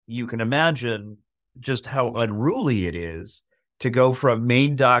you can imagine just how unruly it is to go from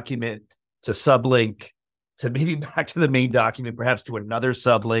main document to sublink to maybe back to the main document, perhaps to another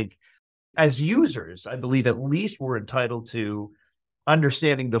sublink. As users, I believe at least we're entitled to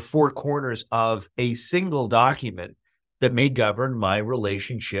understanding the four corners of a single document that may govern my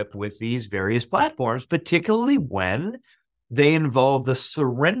relationship with these various platforms, particularly when they involve the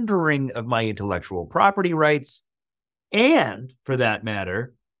surrendering of my intellectual property rights and, for that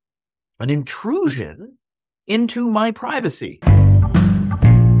matter, an intrusion into my privacy.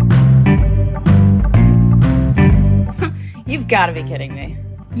 You've got to be kidding me.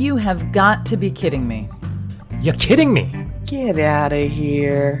 You have got to be kidding me. You're kidding me. Get out of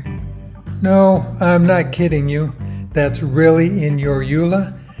here. No, I'm not kidding you. That's really in your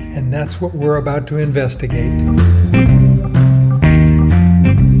EULA, and that's what we're about to investigate.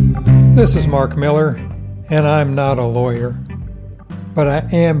 This is Mark Miller, and I'm not a lawyer. But I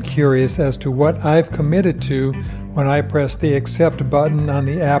am curious as to what I've committed to when I press the accept button on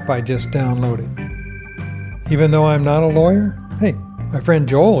the app I just downloaded. Even though I'm not a lawyer, hey, my friend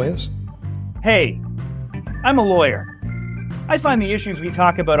Joel is. Hey, I'm a lawyer. I find the issues we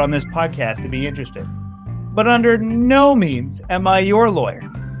talk about on this podcast to be interesting. But under no means am I your lawyer.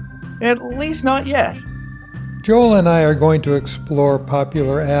 At least not yet. Joel and I are going to explore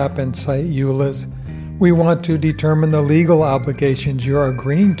popular app and site EULAs. We want to determine the legal obligations you're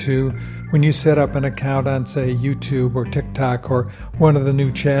agreeing to when you set up an account on, say, YouTube or TikTok or one of the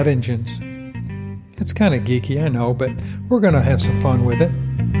new chat engines. It's kind of geeky, I know, but we're going to have some fun with it.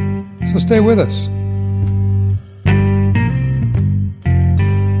 So stay with us.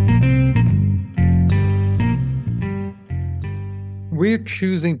 We're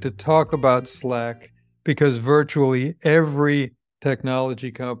choosing to talk about Slack because virtually every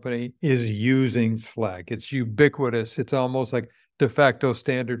technology company is using Slack. It's ubiquitous. It's almost like de facto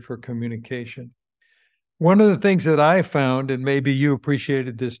standard for communication. One of the things that I found, and maybe you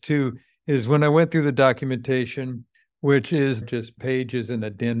appreciated this too, is when I went through the documentation, which is just pages and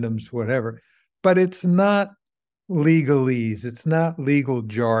addendums, whatever, but it's not legalese. It's not legal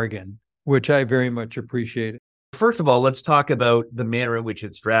jargon, which I very much appreciated. First of all, let's talk about the manner in which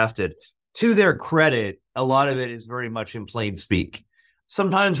it's drafted. To their credit, a lot of it is very much in plain speak.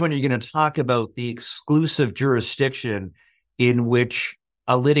 Sometimes when you're going to talk about the exclusive jurisdiction in which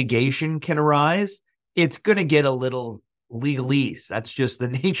a litigation can arise, it's going to get a little legalese. That's just the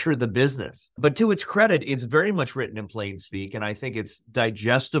nature of the business. But to its credit, it's very much written in plain speak, and I think it's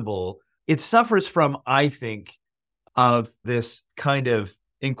digestible. It suffers from, I think, of this kind of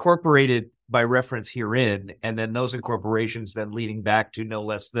incorporated by reference herein, and then those incorporations then leading back to no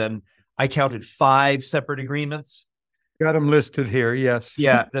less than, I counted 5 separate agreements. Got them listed here, yes.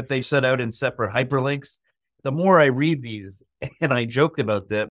 Yeah, that they set out in separate hyperlinks. The more I read these, and I joked about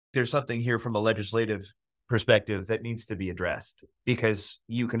that, there's something here from a legislative perspective that needs to be addressed, because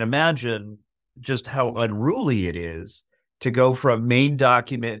you can imagine just how unruly it is to go from main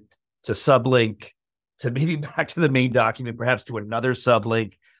document to sublink to maybe back to the main document, perhaps to another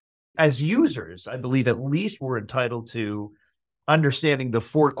sublink. As users, I believe at least we're entitled to understanding the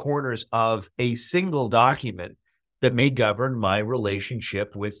four corners of a single document that may govern my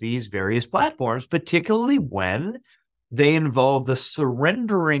relationship with these various platforms, particularly when they involve the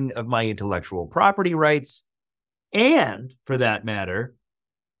surrendering of my intellectual property rights and, for that matter,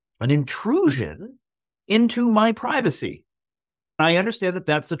 an intrusion into my privacy. I understand that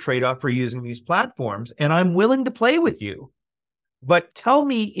that's the trade-off for using these platforms, and I'm willing to play with you. But tell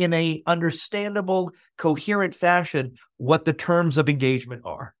me in a understandable, coherent fashion what the terms of engagement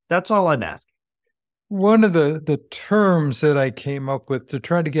are. That's all I'm asking. One of the terms that I came up with to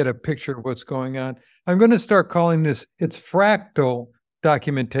try to get a picture of what's going on, I'm going to start calling this, it's fractal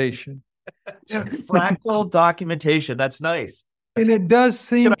documentation. Fractal documentation. That's nice. And it does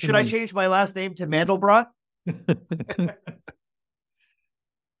seem... Should I change my last name to Mandelbrot?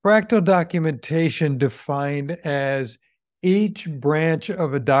 Fractal documentation defined as each branch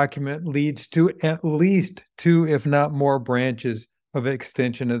of a document leads to at least 2, if not more, branches of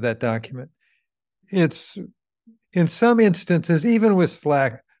extension of that document. It's, in some instances, even with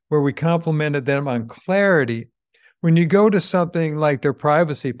Slack, where we complimented them on clarity, when you go to something like their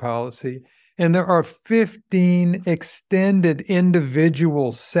privacy policy, and there are 15 extended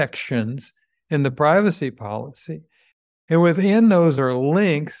individual sections in the privacy policy, and within those are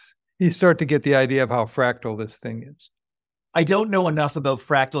links, you start to get the idea of how fractal this thing is. I don't know enough about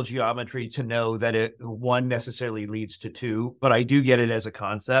fractal geometry to know that one necessarily leads to 2, but I do get it as a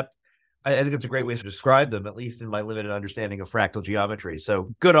concept. I think it's a great way to describe them, at least in my limited understanding of fractal geometry.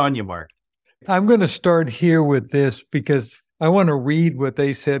 So good on you, Mark. I'm going to start here with this because I want to read what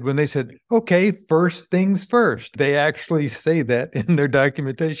they said when they said, okay, first things first. They actually say that in their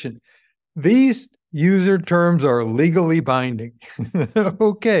documentation. These user terms are legally binding.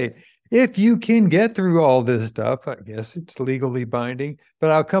 Okay. If you can get through all this stuff, I guess it's legally binding. But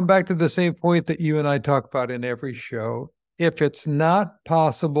I'll come back to the same point that you and I talk about in every show. If it's not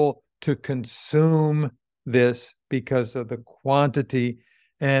possible to consume this because of the quantity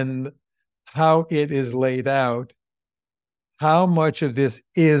and how it is laid out, how much of this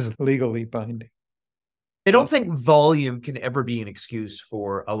is legally binding? I don't think volume can ever be an excuse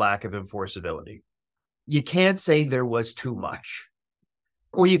for a lack of enforceability. You can't say there was too much.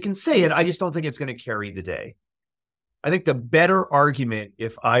 Or you can say it, I just don't think it's going to carry the day. I think the better argument,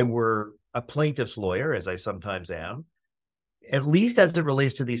 if I were a plaintiff's lawyer, as I sometimes am, at least as it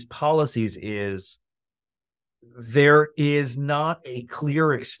relates to these policies, is there is not a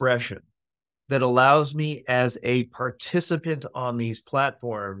clear expression that allows me as a participant on these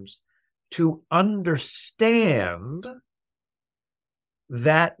platforms to understand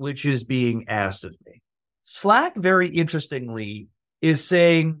that which is being asked of me. Slack, very interestingly, is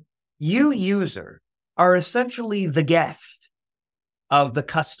saying you, user, are essentially the guest of the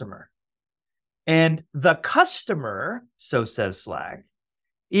customer. And the customer, so says Slack,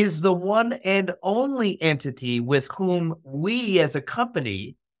 is the one and only entity with whom we as a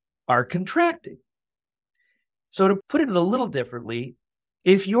company are contracting. So to put it a little differently,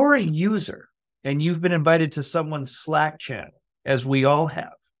 if you're a user and you've been invited to someone's Slack channel, as we all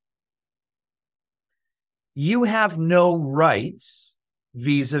have, you have no rights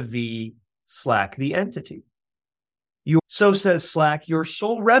vis-a-vis Slack, the entity. So says Slack, your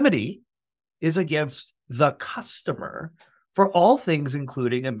sole remedy is against the customer for all things,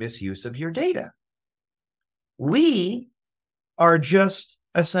 including a misuse of your data. We are just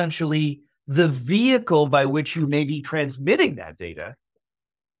essentially the vehicle by which you may be transmitting that data,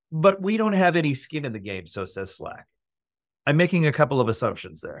 but we don't have any skin in the game, so says Slack. I'm making a couple of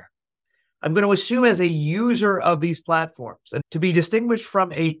assumptions there. I'm going to assume as a user of these platforms, and to be distinguished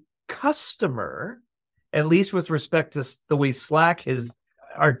from a customer, at least with respect to the way Slack has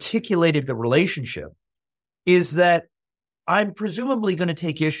articulated the relationship, is that I'm presumably going to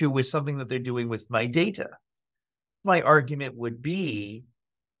take issue with something that they're doing with my data. My argument would be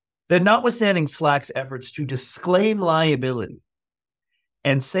that notwithstanding Slack's efforts to disclaim liability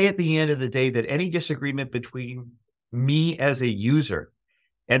and say at the end of the day that any disagreement between me as a user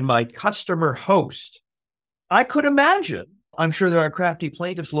and my customer host, I could imagine, I'm sure there are crafty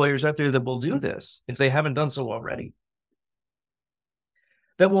plaintiffs lawyers out there that will do this if they haven't done so already,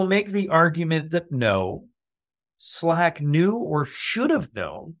 that will make the argument that no, Slack knew or should have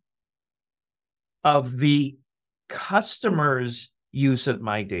known of the customer's use of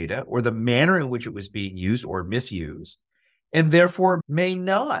my data or the manner in which it was being used or misused, and therefore may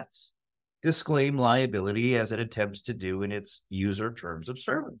not disclaim liability as it attempts to do in its user terms of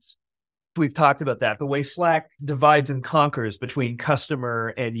service. We've talked about that. The way Slack divides and conquers between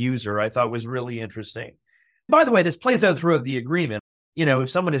customer and user, I thought was really interesting. By the way, this plays out throughout the agreement. You know, if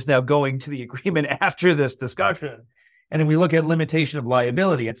someone is now going to the agreement after this discussion, and then we look at limitation of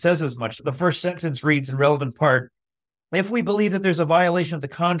liability, it says as much. The first sentence reads in relevant part, if we believe that there's a violation of the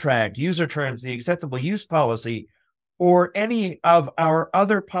contract, user terms, the acceptable use policy, or any of our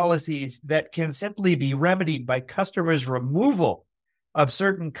other policies that can simply be remedied by customers' removal of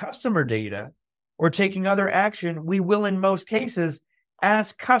certain customer data or taking other action, we will in most cases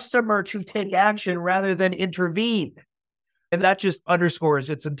ask customer to take action rather than intervene. And that just underscores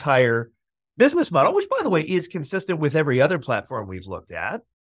its entire business model, which, by the way, is consistent with every other platform we've looked at.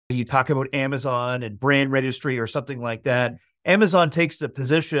 You talk about Amazon and brand registry or something like that. Amazon takes the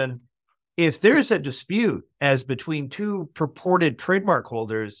position, if there's a dispute as between two purported trademark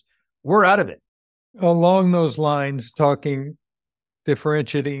holders, we're out of it. Along those lines,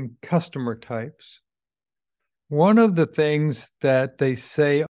 differentiating customer types, one of the things that they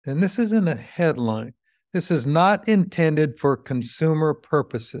say, and this is in a headline, this is not intended for consumer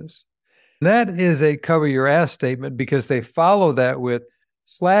purposes. That is a cover your ass statement because they follow that with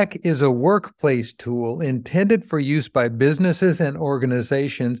Slack is a workplace tool intended for use by businesses and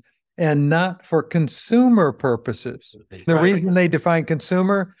organizations and not for consumer purposes. The reason they define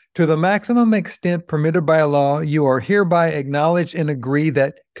consumer, to the maximum extent permitted by law, you are hereby acknowledged and agree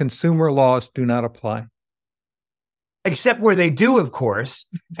that consumer laws do not apply. Except where they do, of course,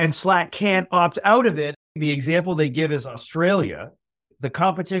 and Slack can't opt out of it. The example they give is Australia. The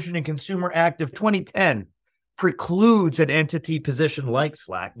Competition and Consumer Act of 2010 precludes an entity position like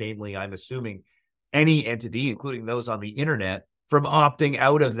Slack, namely, I'm assuming, any entity, including those on the internet, from opting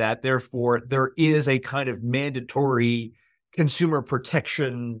out of that. Therefore, there is a kind of mandatory consumer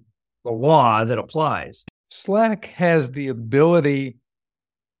protection law that applies. Slack has the ability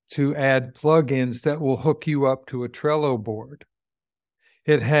to add plugins that will hook you up to a Trello board.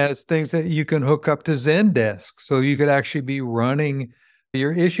 It has things that you can hook up to Zendesk, so you could actually be running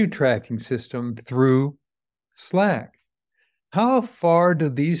your issue tracking system through Slack. How far do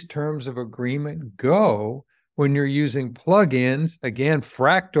these terms of agreement go when you're using plugins, again,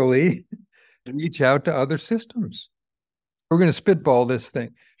 fractally, to reach out to other systems? We're going to spitball this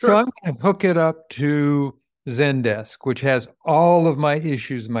thing. Sure. So I'm going to hook it up to Zendesk, which has all of my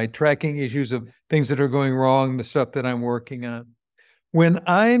issues, my tracking issues of things that are going wrong, the stuff that I'm working on. When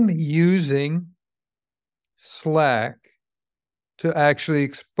I'm using Slack to actually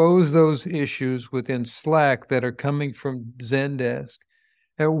expose those issues within Slack that are coming from Zendesk,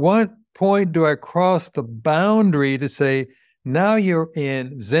 at what point do I cross the boundary to say, now you're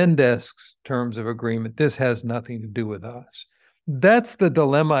in Zendesk's terms of agreement? This has nothing to do with us. That's the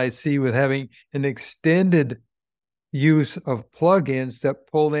dilemma I see with having an extended use of plugins that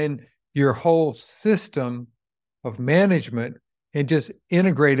pull in your whole system of management and just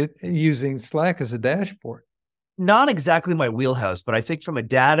integrate it using Slack as a dashboard. Not exactly my wheelhouse, but I think from a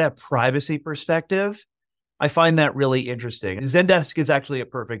data privacy perspective, I find that really interesting. Zendesk is actually a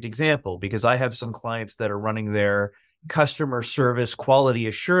perfect example because I have some clients that are running their customer service quality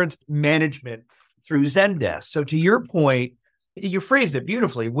assurance management through Zendesk. So to your point, you phrased it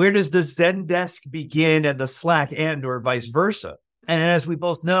beautifully. Where does the Zendesk begin and the Slack end, or vice versa? And as we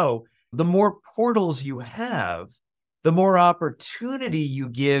both know, the more portals you have, the more opportunity you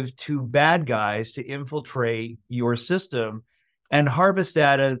give to bad guys to infiltrate your system and harvest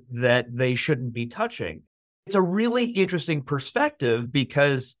data that they shouldn't be touching. It's a really interesting perspective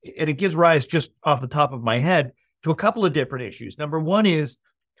because, and it gives rise just off the top of my head to a couple of different issues. Number one is,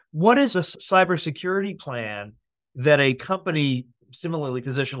 what is a cybersecurity plan that a company similarly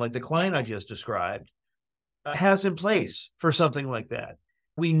positioned like the client I just described has in place for something like that?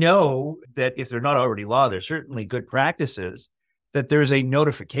 We know that if they're not already law, there's certainly good practices, that there's a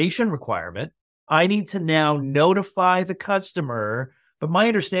notification requirement. I need to now notify the customer. But my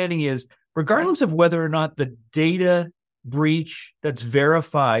understanding is, regardless of whether or not the data breach that's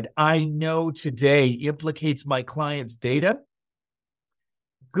verified, I know today implicates my client's data,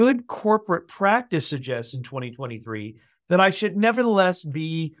 good corporate practice suggests in 2023 that I should nevertheless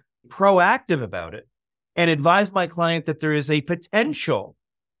be proactive about it and advise my client that there is a potential,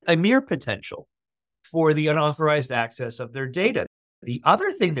 a mere potential, for the unauthorized access of their data. The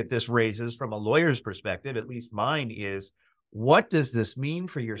other thing that this raises from a lawyer's perspective, at least mine, is, what does this mean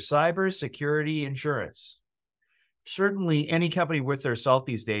for your cybersecurity insurance? Certainly, any company worth their salt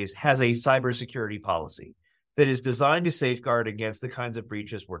these days has a cybersecurity policy that is designed to safeguard against the kinds of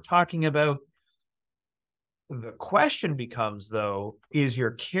breaches we're talking about. The question becomes, though, is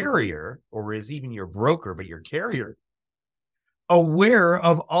your carrier, or is even your broker, but your carrier, aware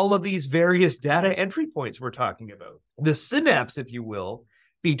of all of these various data entry points we're talking about? The synapse, if you will,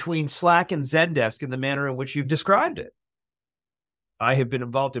 between Slack and Zendesk in the manner in which you've described it. I have been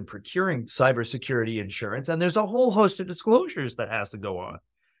involved in procuring cybersecurity insurance, and there's a whole host of disclosures that has to go on.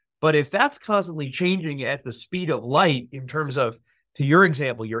 But if that's constantly changing at the speed of light, in terms of, to your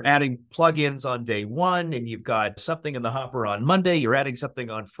example, you're adding plugins on day one and you've got something in the hopper on Monday, you're adding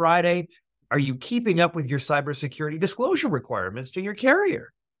something on Friday, are you keeping up with your cybersecurity disclosure requirements to your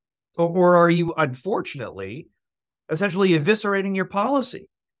carrier? Or are you, unfortunately, essentially eviscerating your policy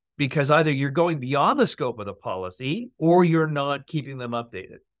because either you're going beyond the scope of the policy or you're not keeping them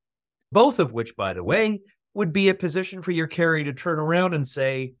updated? Both of which, by the way, would be a position for your carrier to turn around and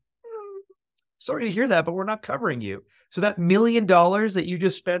say, sorry to hear that, but we're not covering you. So that $1 million that you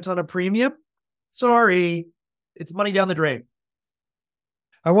just spent on a premium, sorry, it's money down the drain.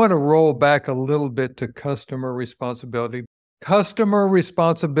 I want to roll back a little bit to customer responsibility. Customer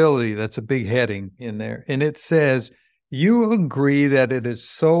responsibility, that's a big heading in there. And it says, you agree that it is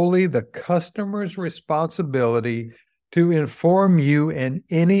solely the customer's responsibility to inform you and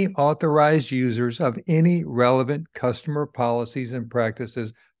any authorized users of any relevant customer policies and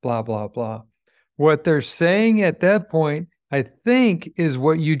practices, blah, blah, blah. What they're saying at that point, I think, is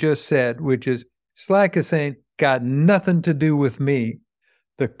what you just said, which is Slack is saying, got nothing to do with me.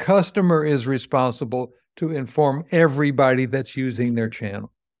 The customer is responsible to inform everybody that's using their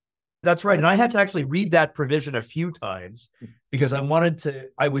channel. That's right. And I had to actually read that provision a few times because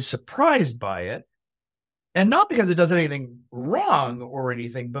I was surprised by it. And not because it does anything wrong or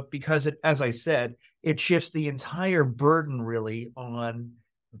anything, but because it, as I said, it shifts the entire burden really on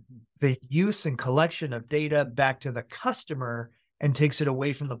the use and collection of data back to the customer and takes it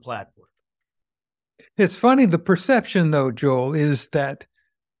away from the platform. It's funny, the perception, though, Joel, is that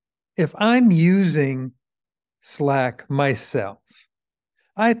if I'm using Slack myself,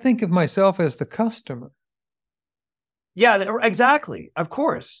 I think of myself as the customer. Yeah, exactly. Of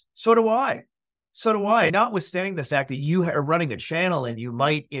course. So do I. So do I. Notwithstanding the fact that you are running a channel and you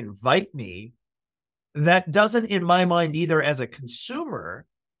might invite me, that doesn't, in my mind, either as a consumer,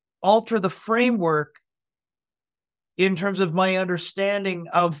 alter the framework in terms of my understanding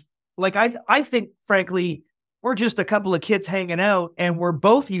of, like, I think, frankly, we're just a couple of kids hanging out and we're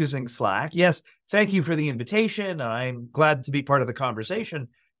both using Slack. Yes, thank you for the invitation. I'm glad to be part of the conversation,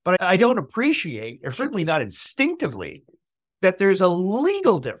 but I don't appreciate, or certainly not instinctively, that there's a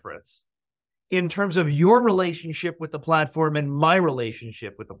legal difference in terms of your relationship with the platform and my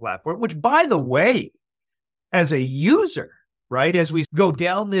relationship with the platform, which, by the way, as a user, right, as we go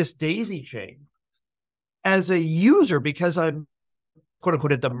down this daisy chain, as a user, because I'm, quote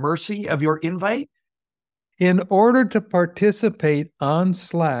unquote, at the mercy of your invite. In order to participate on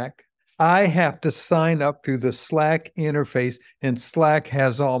Slack, I have to sign up through the Slack interface, and Slack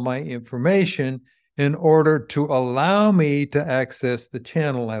has all my information in order to allow me to access the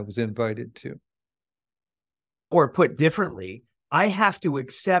channel I was invited to. Or put differently, I have to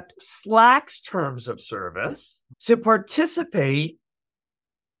accept Slack's terms of service to participate,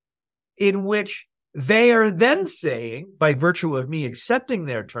 in which they are then saying, by virtue of me accepting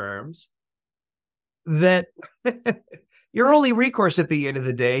their terms, that your only recourse at the end of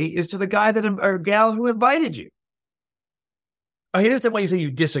the day is to the guy that or gal who invited you. I understand why you say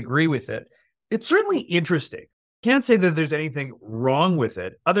you disagree with it. It's certainly interesting. Can't say that there's anything wrong with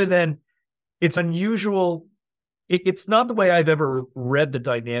it, other than it's unusual. It's not the way I've ever read the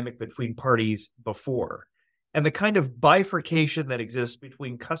dynamic between parties before. And the kind of bifurcation that exists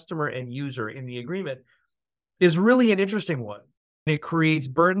between customer and user in the agreement is really an interesting one. It creates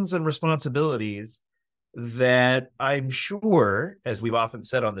burdens and responsibilities that I'm sure, as we've often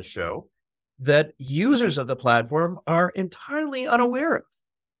said on the show, that users of the platform are entirely unaware of.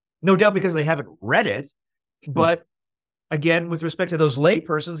 No doubt because they haven't read it, but again, with respect to those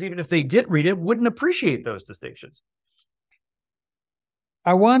laypersons, even if they did read it, wouldn't appreciate those distinctions.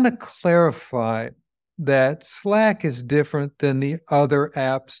 I want to clarify that Slack is different than the other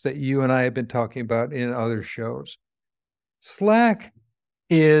apps that you and I have been talking about in other shows. Slack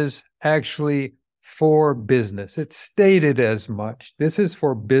is actually for business. It's stated as much. This is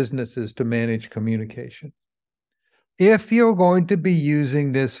for businesses to manage communication. If you're going to be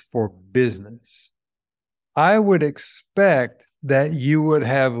using this for business, I would expect that you would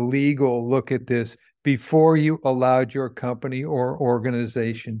have legal look at this before you allowed your company or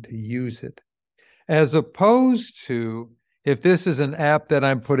organization to use it. As opposed to, if this is an app that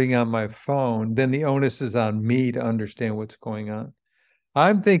I'm putting on my phone, then the onus is on me to understand what's going on.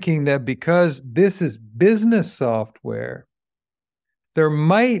 I'm thinking that because this is business software, there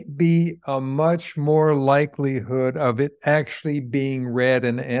might be a much more likelihood of it actually being read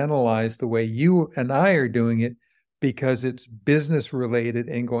and analyzed the way you and I are doing it, because it's business related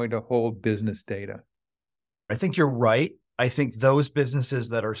and going to hold business data. I think you're right. I think those businesses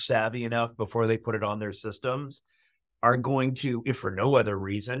that are savvy enough before they put it on their systems are going to, if for no other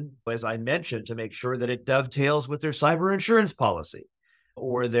reason, as I mentioned, to make sure that it dovetails with their cyber insurance policy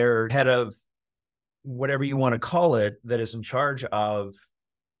or their head of whatever you want to call it that is in charge of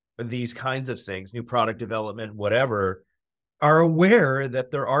these kinds of things, new product development, whatever, are aware that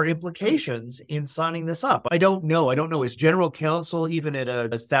there are implications in signing this up. I don't know. Is general counsel, even at a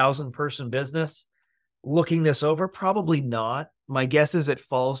 1,000-person business, looking this over? Probably not. My guess is it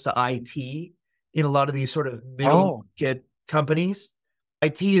falls to IT in a lot of these sort of middle market companies.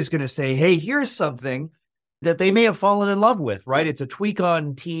 IT is going to say, hey, here's something that they may have fallen in love with, right? It's a tweak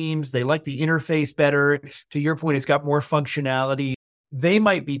on Teams. They like the interface better. To your point, it's got more functionality. They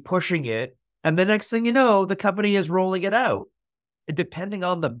might be pushing it. And the next thing you know, the company is rolling it out. Depending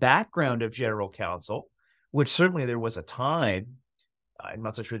on the background of general counsel, which certainly there was a time, I'm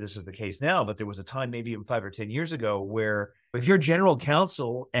not so sure this is the case now, but there was a time maybe even 5 or 10 years ago where if you're general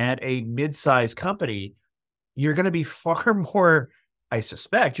counsel at a mid-sized company, you're going to be far more, I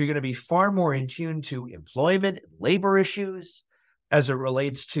suspect, you're going to be far more in tune to employment, labor issues as it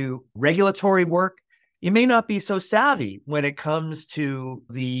relates to regulatory work. You may not be so savvy when it comes to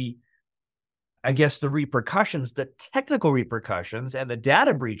the repercussions, the technical repercussions and the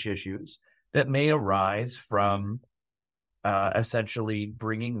data breach issues that may arise from essentially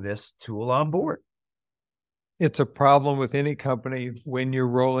bringing this tool on board. It's a problem with any company when you're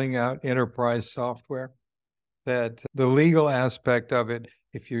rolling out enterprise software, that the legal aspect of it,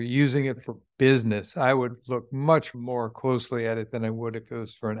 if you're using it for business, I would look much more closely at it than I would if it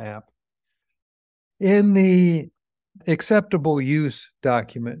was for an app. In the acceptable use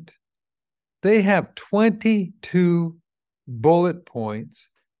document, they have 22 bullet points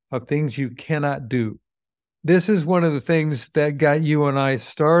of things you cannot do. This is one of the things that got you and I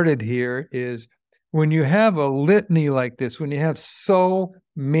started here is when you have a litany like this, when you have so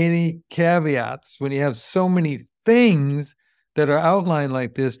many caveats, when you have so many things that are outlined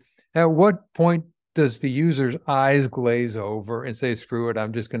like this, at what point does the user's eyes glaze over and say, screw it,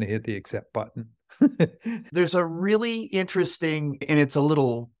 I'm just going to hit the accept button? There's a really interesting, and it's a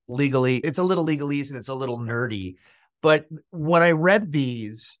little legalese and it's a little nerdy. But when I read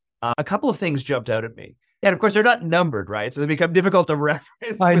these, a couple of things jumped out at me. And of course, they're not numbered, right? So they become difficult to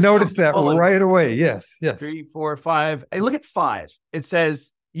reference. I noticed that right away. Yes. 3, 4, 5. I look at 5. It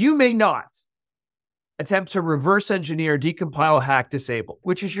says, you may not attempt to reverse engineer, decompile, hack, disable,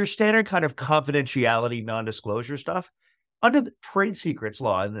 which is your standard kind of confidentiality, non-disclosure stuff. Under the trade secrets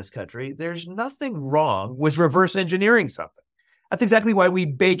law in this country, there's nothing wrong with reverse engineering something. That's exactly why we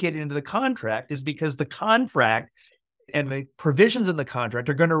bake it into the contract, is because the contract and the provisions in the contract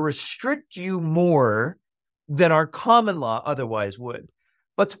are going to restrict you more than our common law otherwise would.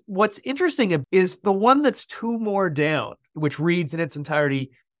 But what's interesting is the one that's 2 more down, which reads in its entirety,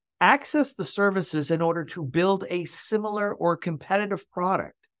 access the services in order to build a similar or competitive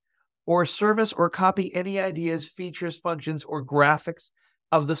product or service or copy any ideas, features, functions, or graphics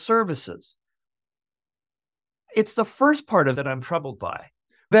of the services. It's the first part of it I'm troubled by.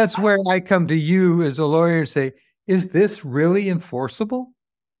 That's where I come to you as a lawyer and say, is this really enforceable?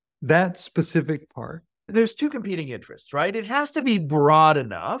 That specific part. There's 2 competing interests, right? It has to be broad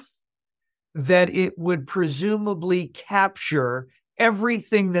enough that it would presumably capture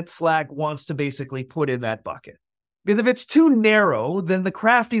everything that Slack wants to basically put in that bucket. Because if it's too narrow, then the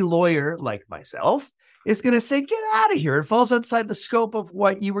crafty lawyer like myself is going to say, get out of here. It falls outside the scope of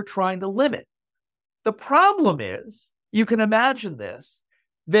what you were trying to limit. The problem is, you can imagine this,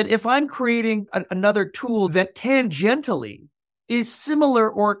 that if I'm creating another tool that tangentially is similar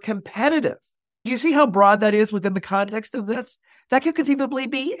or competitive, do you see how broad that is within the context of this? That could conceivably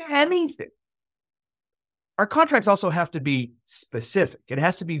be anything. Our contracts also have to be specific. It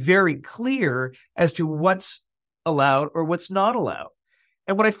has to be very clear as to what's allowed or what's not allowed.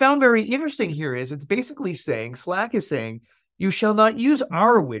 And what I found very interesting here is it's basically saying, Slack is saying, you shall not use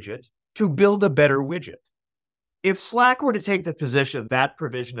our widget to build a better widget. If Slack were to take the position that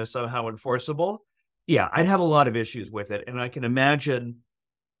provision is somehow enforceable, yeah, I'd have a lot of issues with it. And I can imagine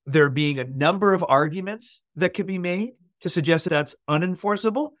there being a number of arguments that could be made to suggest that that's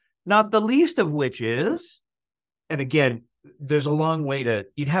unenforceable, not the least of which is, and again, there's a long way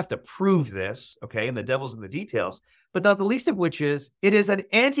you'd have to prove this, okay, and the devil's in the details, but not the least of which is, it is an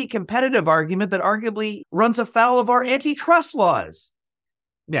anti-competitive argument that arguably runs afoul of our antitrust laws.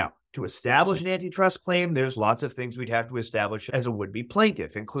 Now, to establish an antitrust claim, there's lots of things we'd have to establish as a would-be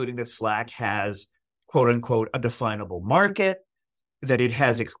plaintiff, including that Slack has, quote unquote, a definable market, that it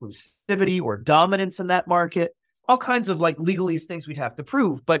has exclusivity or dominance in that market, all kinds of like legalese things we'd have to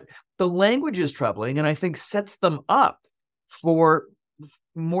prove. But the language is troubling and I think sets them up for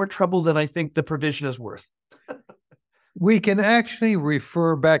more trouble than I think the provision is worth. We can actually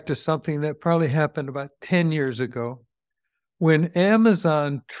refer back to something that probably happened about 10 years ago when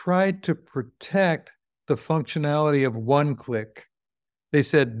Amazon tried to protect the functionality of one-click. They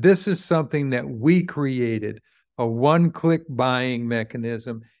said, this is something that we created, a one-click buying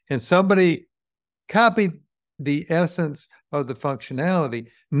mechanism, and somebody copied the essence of the functionality,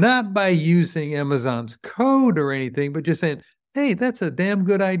 not by using Amazon's code or anything, but just saying, hey, that's a damn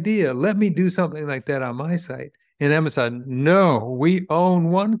good idea. Let me do something like that on my site. And Amazon, no, we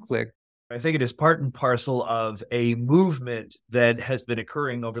own one-click. I think it is part and parcel of a movement that has been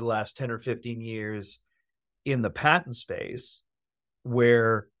occurring over the last 10 or 15 years in the patent space,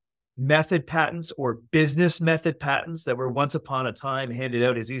 where method patents or business method patents that were once upon a time handed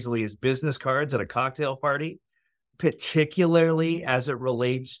out as easily as business cards at a cocktail party, particularly as it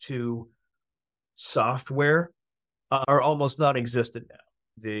relates to software, are almost non-existent now.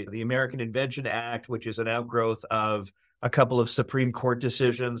 The American Invention Act, which is an outgrowth of a couple of Supreme Court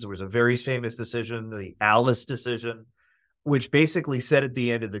decisions. There was a very famous decision, the Alice decision, which basically said at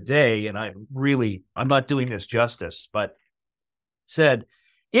the end of the day, and I'm not doing this justice, but said,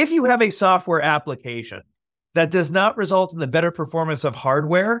 if you have a software application that does not result in the better performance of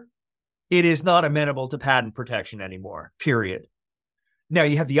hardware, it is not amenable to patent protection anymore, period. Now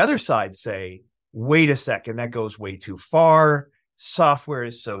you have the other side say, wait a second, that goes way too far. Software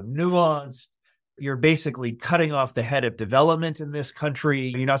is so nuanced. You're basically cutting off the head of development in this country.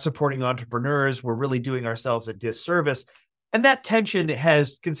 You're not supporting entrepreneurs. We're really doing ourselves a disservice. And that tension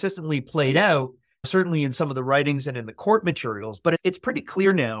has consistently played out certainly in some of the writings and in the court materials, but it's pretty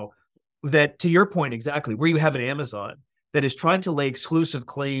clear now that, to your point exactly, where you have an Amazon that is trying to lay exclusive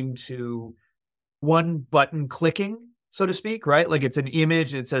claim to one button clicking, so to speak, right? Like it's an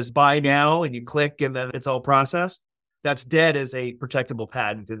image and it says buy now and you click and then it's all processed. That's dead as a protectable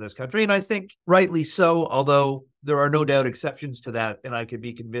patent in this country. And I think rightly so, although there are no doubt exceptions to that. And I could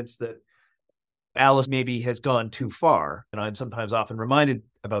be convinced that Alice maybe has gone too far. And I'm sometimes often reminded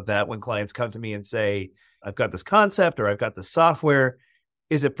about that when clients come to me and say, I've got this concept or I've got this software.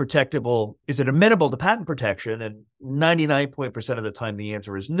 Is it protectable? Is it amenable to patent protection? And 99% of the time, the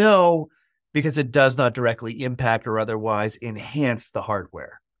answer is no, because it does not directly impact or otherwise enhance the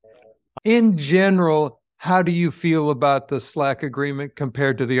hardware. In general, how do you feel about the Slack agreement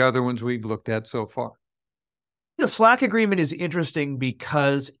compared to the other ones we've looked at so far? The Slack agreement is interesting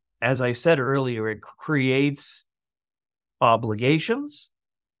because, as I said earlier, it creates obligations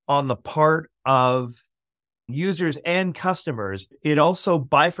on the part of users and customers. It also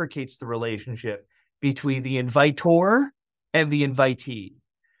bifurcates the relationship between the invitor and the invitee.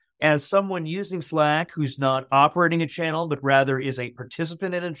 As someone using Slack who's not operating a channel, but rather is a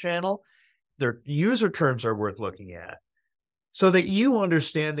participant in a channel, their user terms are worth looking at so that you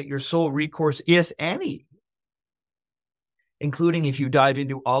understand that your sole recourse is any, including if you dive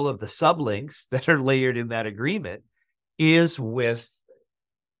into all of the sublinks that are layered in that agreement, is with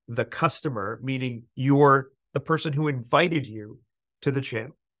the customer, meaning you're the person who invited you to the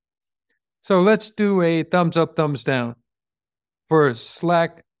channel. So let's do a thumbs up, thumbs down for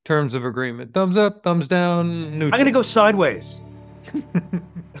Slack terms of agreement. Thumbs up, thumbs down, neutral. I'm going to go sideways.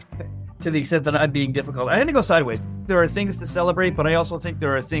 To the extent that I'm being difficult, I'm going to go sideways. There are things to celebrate, but I also think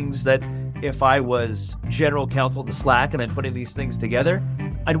there are things that if I was general counsel to Slack and I'm putting these things together,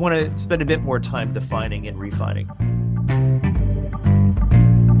 I'd want to spend a bit more time defining and refining.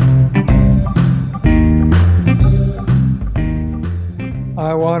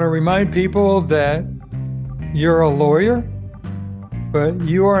 I want to remind people that you're a lawyer, but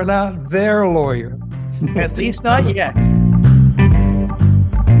you are not their lawyer. At least not yet.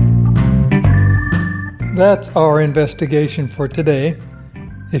 That's our investigation for today.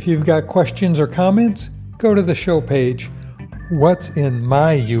 If you've got questions or comments, go to the show page,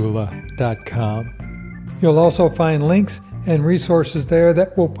 what'sinmyula.com. You'll also find links and resources there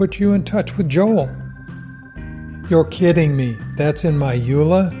that will put you in touch with Joel. You're Kidding Me, That's in My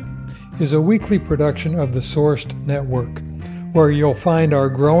EULA is a weekly production of the Sourced Network, where you'll find our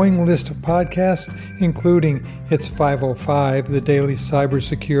growing list of podcasts, including It's 505, the daily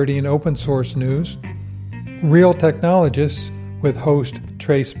cybersecurity and open source news, Real Technologists with host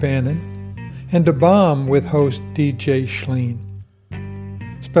Trace Bannon, and A Bomb with host DJ Schleen.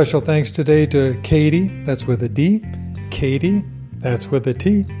 Special thanks today to Katie, that's with a D, Katie, that's with a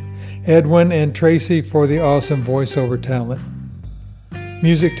T, Edwin and Tracy for the awesome voiceover talent.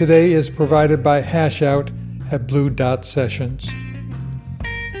 Music today is provided by Hashout at Blue Dot Sessions.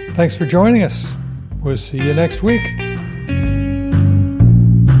 Thanks for joining us. We'll see you next week.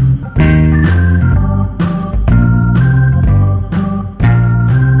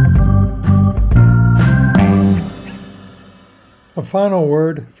 A final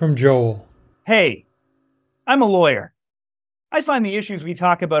word from Joel. Hey, I'm a lawyer. I find the issues we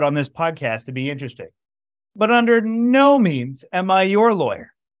talk about on this podcast to be interesting, but under no means am I your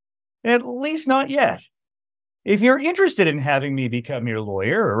lawyer. At least not yet. If you're interested in having me become your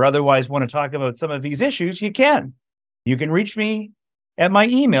lawyer or otherwise want to talk about some of these issues, you can. You can reach me at my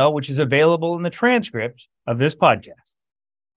email, which is available in the transcript of this podcast.